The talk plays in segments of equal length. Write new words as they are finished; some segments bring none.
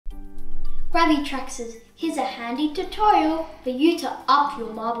GraviTraxers, here's a handy tutorial for you to up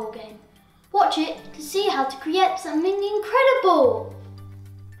your marble game. Watch it to see how to create something incredible!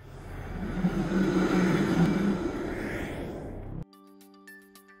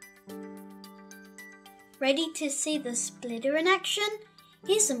 Ready to see the splitter in action?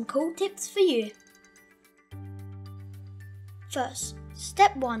 Here's some cool tips for you. First,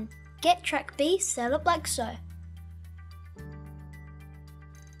 step 1. Get track B set up like so.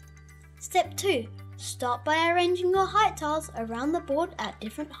 Step 2. Start by arranging your height tiles around the board at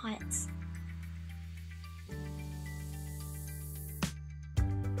different heights.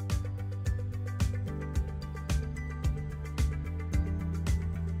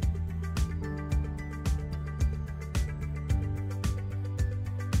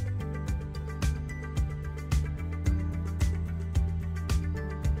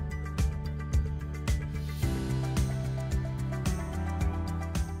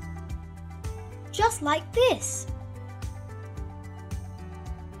 Just like this.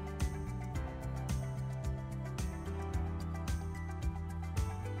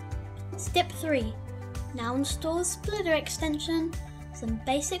 Step 3. Now install the splitter extension, some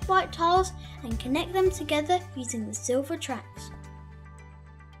basic white tiles and connect them together using the silver tracks.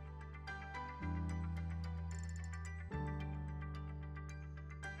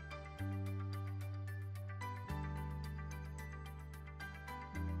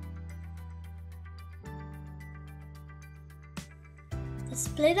 The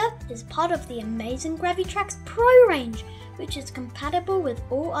splitter is part of the amazing GraviTrax Pro range, which is compatible with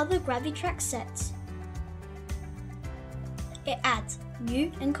all other GraviTrax sets. It adds new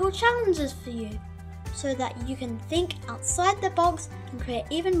and cool challenges for you, so that you can think outside the box and create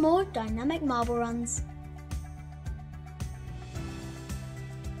even more dynamic marble runs.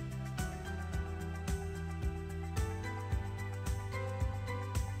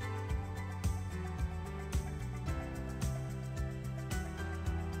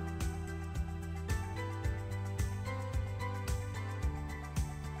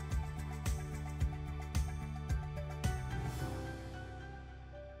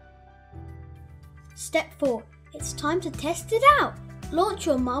 Step 4. It's time to test it out! Launch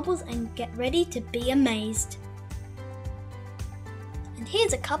your marbles and get ready to be amazed. And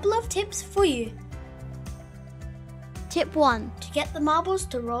here's a couple of tips for you. Tip 1. To get the marbles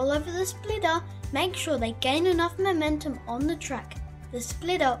to roll over the splitter, make sure they gain enough momentum on the track. The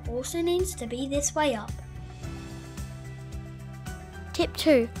splitter also needs to be this way up. Tip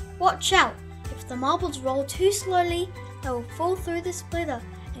 2. Watch out! If the marbles roll too slowly, they will fall through the splitter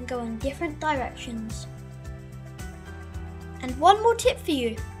and go in different directions. And one more tip for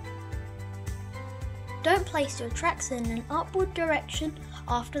you. Don't place your tracks in an upward direction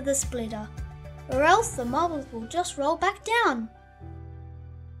after the splitter, or else the marbles will just roll back down.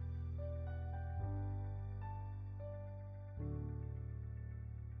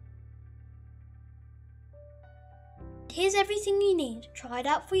 Here's everything you need. Try it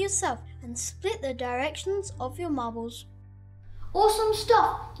out for yourself and split the directions of your marbles. Awesome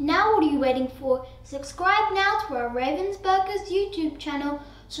stuff! Now what are you waiting for? Subscribe now to our Ravensburger's YouTube channel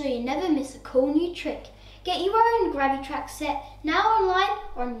so you never miss a cool new trick. Get your own GraviTrax set now online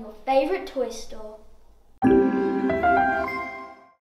or in your favourite toy store.